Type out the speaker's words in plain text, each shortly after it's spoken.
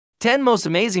10 most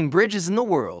amazing bridges in the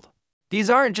world. These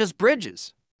aren't just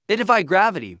bridges. They defy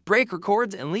gravity, break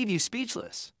records, and leave you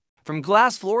speechless. From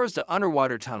glass floors to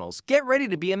underwater tunnels, get ready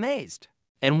to be amazed.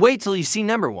 And wait till you see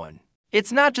number 1.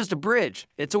 It's not just a bridge,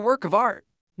 it's a work of art.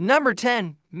 Number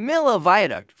 10, Millau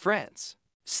Viaduct, France.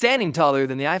 Standing taller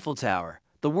than the Eiffel Tower,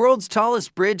 the world's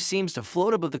tallest bridge seems to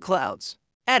float above the clouds.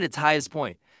 At its highest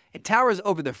point, it towers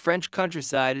over the French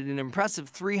countryside at an impressive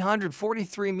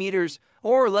 343 meters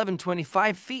or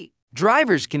 1125 feet.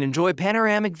 Drivers can enjoy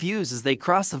panoramic views as they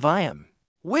cross the Viaduct,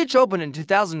 which opened in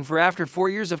 2000 after 4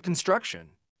 years of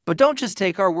construction. But don't just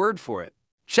take our word for it.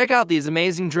 Check out these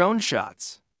amazing drone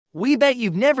shots. We bet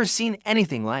you've never seen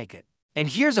anything like it. And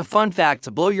here's a fun fact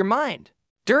to blow your mind.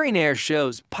 During air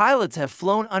shows, pilots have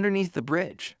flown underneath the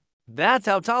bridge. That's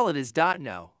how tall it is.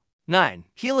 9.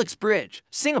 Helix Bridge,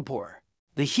 Singapore.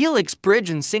 The Helix Bridge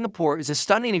in Singapore is a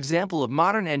stunning example of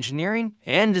modern engineering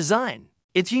and design.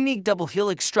 Its unique double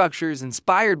helix structure is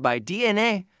inspired by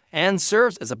DNA and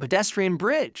serves as a pedestrian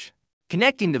bridge,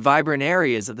 connecting to vibrant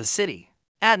areas of the city.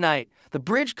 At night, the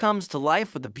bridge comes to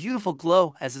life with a beautiful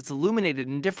glow as it's illuminated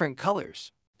in different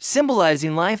colors,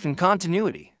 symbolizing life and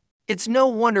continuity. It's no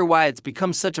wonder why it's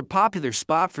become such a popular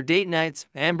spot for date nights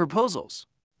and proposals.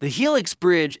 The Helix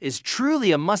Bridge is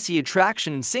truly a must-see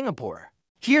attraction in Singapore.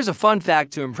 Here's a fun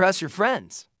fact to impress your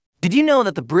friends. Did you know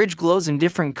that the bridge glows in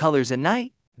different colors at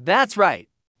night? That's right.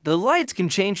 The lights can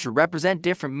change to represent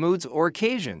different moods or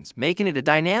occasions, making it a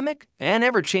dynamic and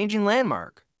ever-changing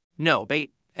landmark. No,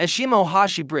 bait. Ashima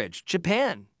Ohashi Bridge,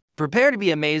 Japan. Prepare to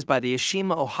be amazed by the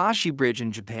Ashima Ohashi Bridge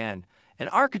in Japan, an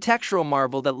architectural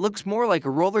marvel that looks more like a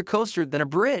roller coaster than a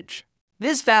bridge.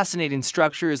 This fascinating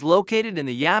structure is located in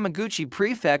the Yamaguchi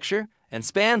Prefecture and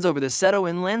spans over the Seto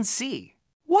Inland Sea.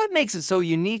 What makes it so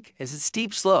unique is its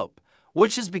steep slope,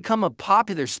 which has become a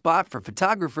popular spot for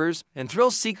photographers and thrill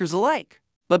seekers alike.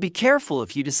 But be careful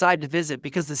if you decide to visit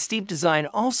because the steep design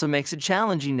also makes it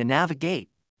challenging to navigate.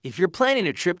 If you're planning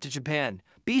a trip to Japan,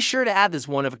 be sure to add this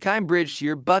one-of-a-kind bridge to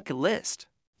your bucket list.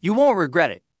 You won't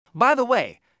regret it. By the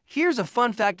way, here's a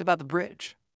fun fact about the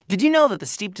bridge. Did you know that the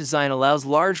steep design allows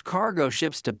large cargo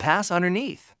ships to pass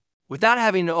underneath without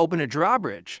having to open a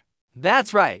drawbridge?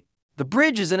 That's right. The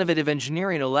bridge's innovative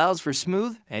engineering allows for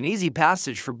smooth and easy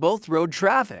passage for both road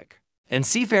traffic and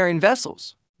seafaring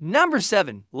vessels. Number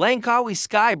 7. Langkawi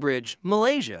Sky Bridge,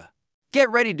 Malaysia. Get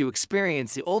ready to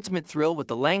experience the ultimate thrill with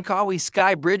the Langkawi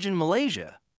Sky Bridge in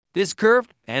Malaysia. This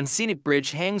curved and scenic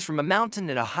bridge hangs from a mountain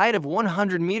at a height of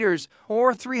 100 meters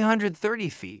or 330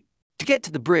 feet. To get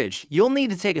to the bridge, you'll need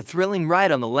to take a thrilling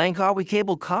ride on the Langkawi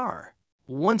cable car.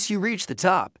 Once you reach the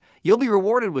top, you'll be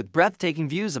rewarded with breathtaking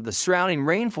views of the surrounding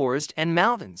rainforest and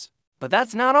mountains. But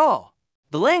that's not all.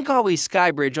 The Langkawi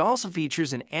Sky Bridge also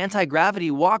features an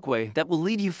anti-gravity walkway that will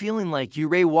leave you feeling like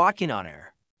you're walking on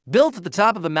air. Built at the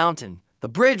top of a mountain, the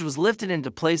bridge was lifted into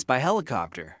place by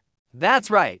helicopter. That's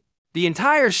right. The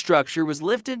entire structure was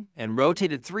lifted and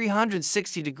rotated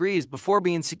 360 degrees before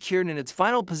being secured in its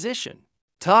final position.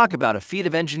 Talk about a feat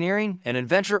of engineering and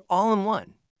adventure all in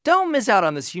one. Don't miss out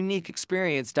on this unique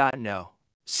experience.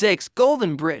 6.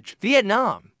 Golden Bridge,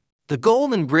 Vietnam. The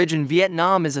Golden Bridge in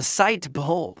Vietnam is a sight to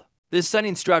behold. This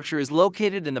stunning structure is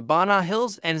located in the Ba Na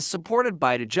Hills and is supported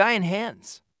by the giant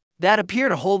hands that appear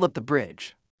to hold up the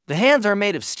bridge. The hands are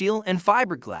made of steel and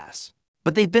fiberglass,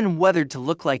 but they've been weathered to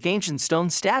look like ancient stone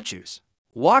statues.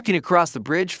 Walking across the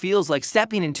bridge feels like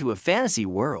stepping into a fantasy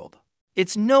world.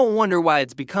 It's no wonder why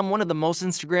it's become one of the most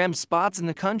Instagrammed spots in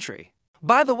the country.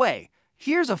 By the way,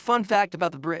 here's a fun fact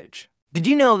about the bridge. Did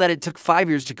you know that it took 5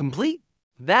 years to complete?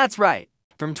 That's right.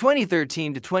 From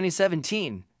 2013 to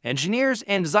 2017, engineers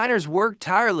and designers worked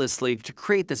tirelessly to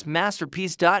create this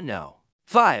masterpiece.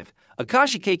 5.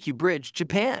 Akashi Kaikyō Bridge,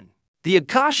 Japan. The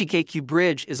Akashi Kaikyō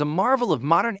Bridge is a marvel of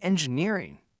modern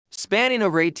engineering. Spanning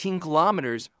over 18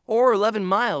 kilometers or 11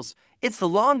 miles, it's the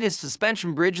longest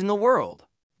suspension bridge in the world.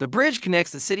 The bridge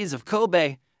connects the cities of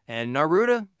Kobe and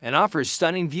Naruto and offers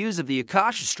stunning views of the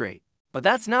Akashi Strait. But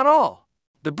that's not all.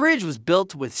 The bridge was built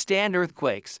to withstand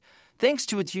earthquakes, thanks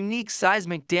to its unique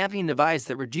seismic damping device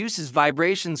that reduces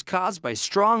vibrations caused by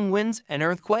strong winds and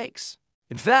earthquakes.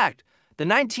 In fact, the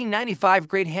 1995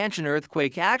 Great Hanshin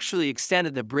earthquake actually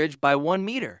extended the bridge by 1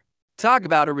 meter. Talk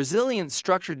about a resilient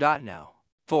structure.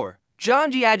 4.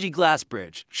 Zhangjiajie Glass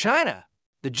Bridge, China.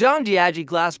 The Zhangjiajie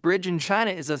Glass Bridge in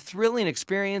China is a thrilling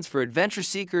experience for adventure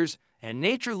seekers and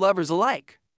nature lovers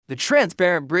alike. The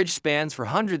transparent bridge spans for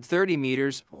 130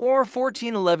 meters or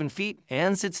 1411 feet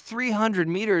and sits 300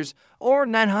 meters or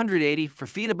 984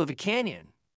 feet above a canyon.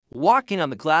 Walking on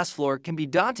the glass floor can be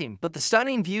daunting, but the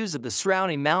stunning views of the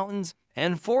surrounding mountains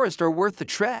and forest are worth the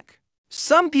trek.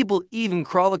 Some people even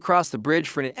crawl across the bridge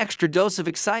for an extra dose of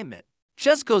excitement.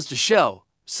 Just goes to show,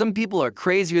 some people are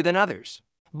crazier than others.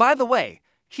 By the way,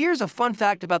 here's a fun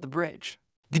fact about the bridge.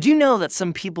 Did you know that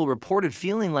some people reported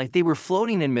feeling like they were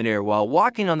floating in midair while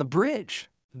walking on the bridge?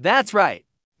 That's right.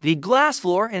 The glass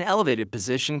floor and elevated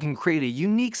position can create a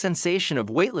unique sensation of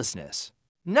weightlessness.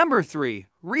 Number 3.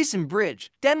 Øresund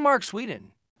Bridge, Denmark,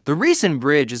 Sweden. The Øresund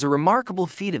Bridge is a remarkable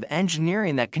feat of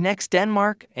engineering that connects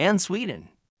Denmark and Sweden.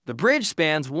 The bridge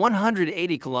spans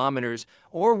 180 kilometers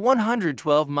or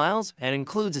 112 miles and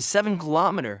includes a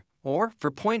 7-kilometer or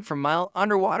 4.4-mile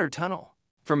underwater tunnel.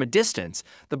 From a distance,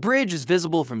 the bridge is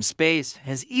visible from space,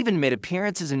 has even made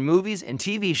appearances in movies and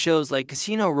TV shows like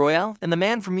Casino Royale and The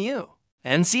Man from U.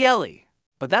 NCLE.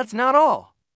 But that's not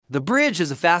all. The bridge has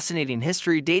a fascinating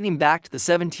history dating back to the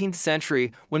 17th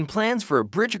century when plans for a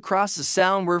bridge across the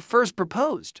Sound were first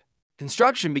proposed.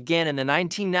 Construction began in the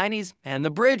 1990s and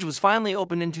the bridge was finally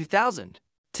opened in 2000.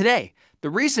 Today, the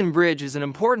Øresund Bridge is an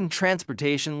important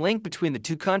transportation link between the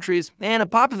two countries and a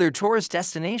popular tourist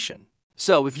destination.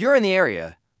 So if you're in the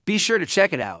area, be sure to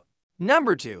check it out.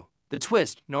 Number 2. The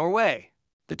Twist, Norway.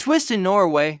 The Twist in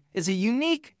Norway is a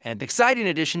unique and exciting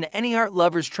addition to any art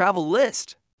lover's travel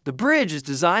list. The bridge is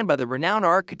designed by the renowned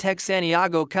architect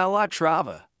Santiago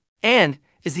Calatrava and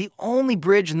is the only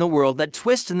bridge in the world that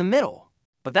twists in the middle.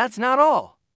 But that's not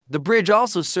all. The bridge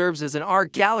also serves as an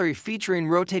art gallery featuring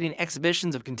rotating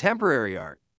exhibitions of contemporary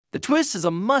art. The Twist is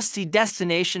a must-see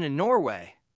destination in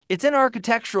Norway. It's an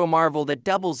architectural marvel that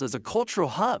doubles as a cultural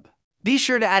hub. Be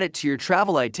sure to add it to your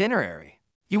travel itinerary.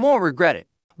 You won't regret it.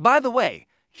 By the way,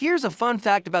 here's a fun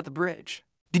fact about the bridge.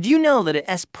 Did you know that it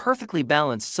is perfectly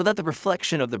balanced so that the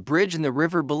reflection of the bridge and the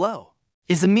river below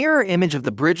is a mirror image of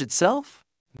the bridge itself?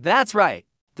 That's right.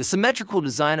 The symmetrical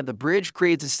design of the bridge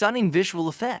creates a stunning visual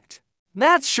effect.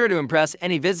 That's sure to impress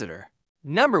any visitor.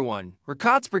 Number 1.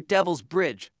 Rakotzbrücke Devil's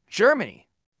Bridge, Germany.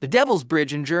 The Devil's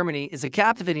Bridge in Germany is a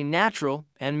captivating natural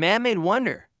and man-made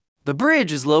wonder. The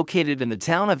bridge is located in the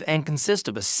town of and consists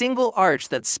of a single arch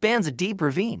that spans a deep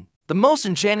ravine. The most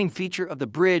enchanting feature of the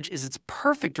bridge is its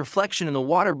perfect reflection in the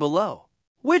water below,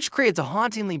 which creates a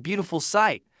hauntingly beautiful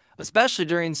sight, especially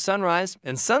during sunrise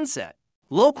and sunset.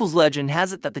 Locals' legend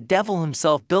has it that the devil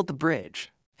himself built the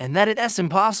bridge, and that it is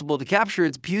impossible to capture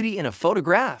its beauty in a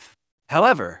photograph.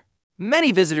 However,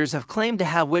 many visitors have claimed to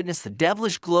have witnessed the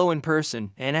devilish glow in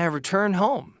person and have returned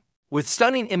home with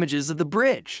stunning images of the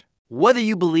bridge. Whether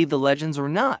you believe the legends or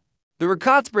not, the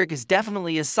Rakotzbrücke is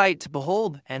definitely a sight to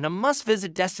behold and a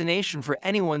must-visit destination for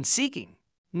anyone seeking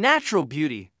natural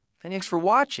beauty. Thanks for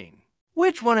watching.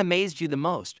 Which one amazed you the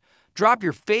most? Drop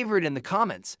your favorite in the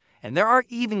comments, and there are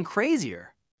even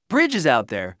crazier bridges out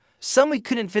there, some we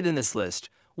couldn't fit in this list.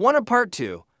 Want a part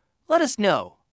 2? Let us know.